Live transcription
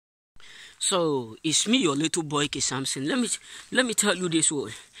So it's me, your little boy K. Samson. Let me tell you this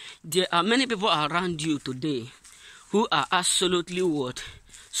word. There are many people around you today who are absolutely what?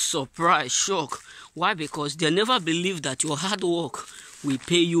 Surprised, shocked. Why? Because they never believe that your hard work will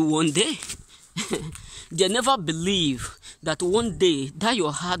pay you one day. They never believe that one day that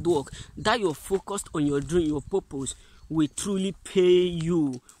your hard work, that you're focused on your dream, your purpose, will truly pay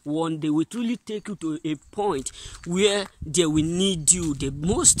you one day, will truly take you to a point where they will need you the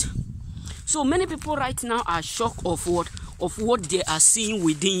most. So many people right now are shocked of what they are seeing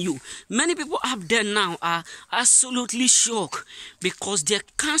within you. Many people up there now are absolutely shocked because they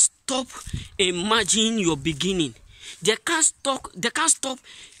can't stop imagining your beginning. They can't stop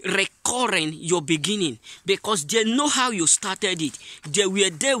recurring your beginning because they know how you started it. They were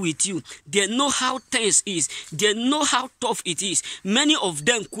there with you. They know how tense it is. They know how tough it is. Many of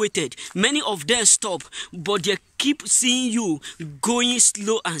them quitted. Many of them stopped. But they keep seeing you going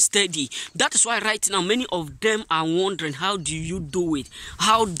slow and steady. That is why right now many of them are wondering, how do you do it?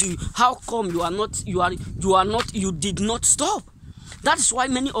 How come you did not stop? That is why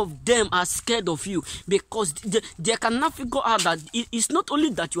many of them are scared of you, because they cannot figure out that it's not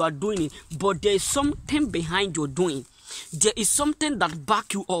only that you are doing it, but there is something behind your doing. There is something that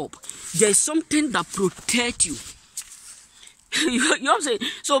back you up. There is something that protects you. You know what I'm saying?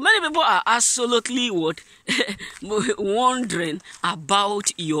 So many people are absolutely wondering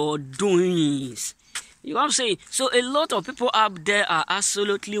about your doings. You know what I'm saying? So a lot of people up there are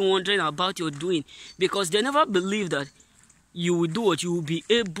absolutely wondering about your doing because they never believe that you will do what you will be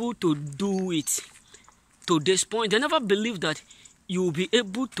able to do it to this point. They never believe that you will be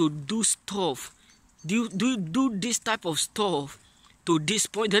able to do stuff, do this type of stuff to this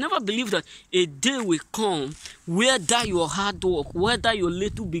point. They never believe that a day will come where that your hard work, where that your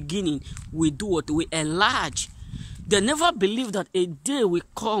little beginning will do what will enlarge. They never believe that a day will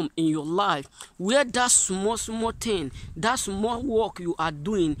come in your life where that small thing, that small work you are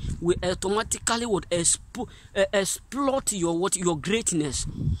doing will automatically exploit your greatness.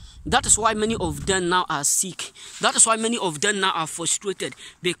 That is why many of them now are sick. That is why many of them now are frustrated,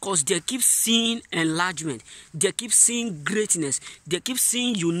 because they keep seeing enlargement. They keep seeing greatness. They keep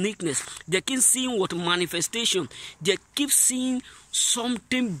seeing uniqueness. They keep seeing manifestation. They keep seeing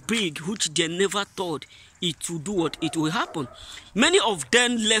something big which they never thought it will do it will happen. Many of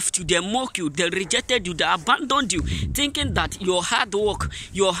them left you, they mocked you, they rejected you, they abandoned you, thinking that your hard work,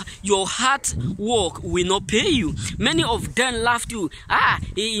 your hard work will not pay you. Many of them laughed you.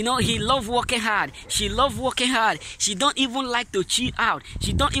 He love working hard. She love working hard. She don't even like to chill out.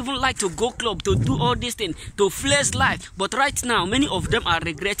 She don't even like to go club, to do all these things, to flex life. But right now, many of them are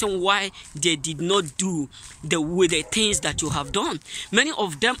regretting why they did not do the things that you have done. Many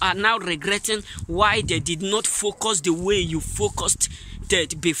of them are now regretting why they did not focus the way you focused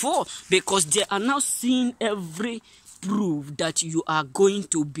that before, because they are now seeing every proof that you are going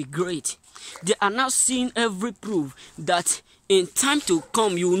to be great. They are now seeing every proof that in time to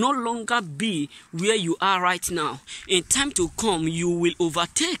come you will no longer be where you are right now. In time to come you will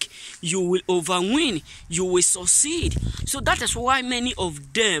overtake, you will overwin, you will succeed. So that is why many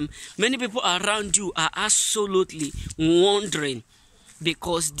people around you are absolutely wondering,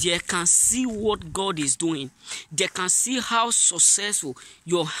 because they can see what God is doing. They can see how successful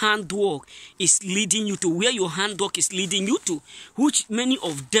your handwork is leading you to, where your handwork is leading you to, which many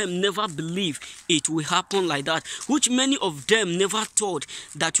of them never believe it will happen like that, which many of them never thought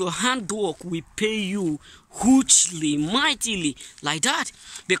that your handwork will pay you hugely, mightily like that,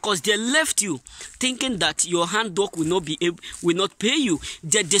 because they left you thinking that your handwork will not pay you.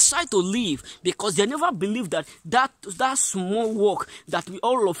 They decide to leave because they never believed that small work that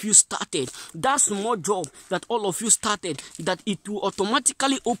all of you started, that small job that all of you started, that it will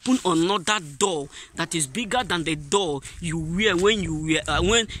automatically open another door that is bigger than the door you were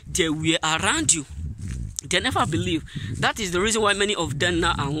when they were around you. They never believe. That is the reason why many of them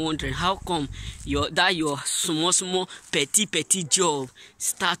now are wondering, how come your small petty job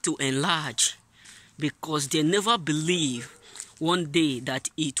start to enlarge? Because they never believe one day that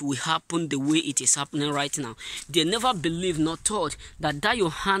it will happen the way it is happening right now. They never believe nor thought that your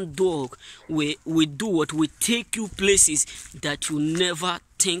handwork will take you places that you never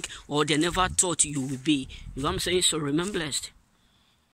think or they never thought you will be. You know what I'm saying? So remain blessed.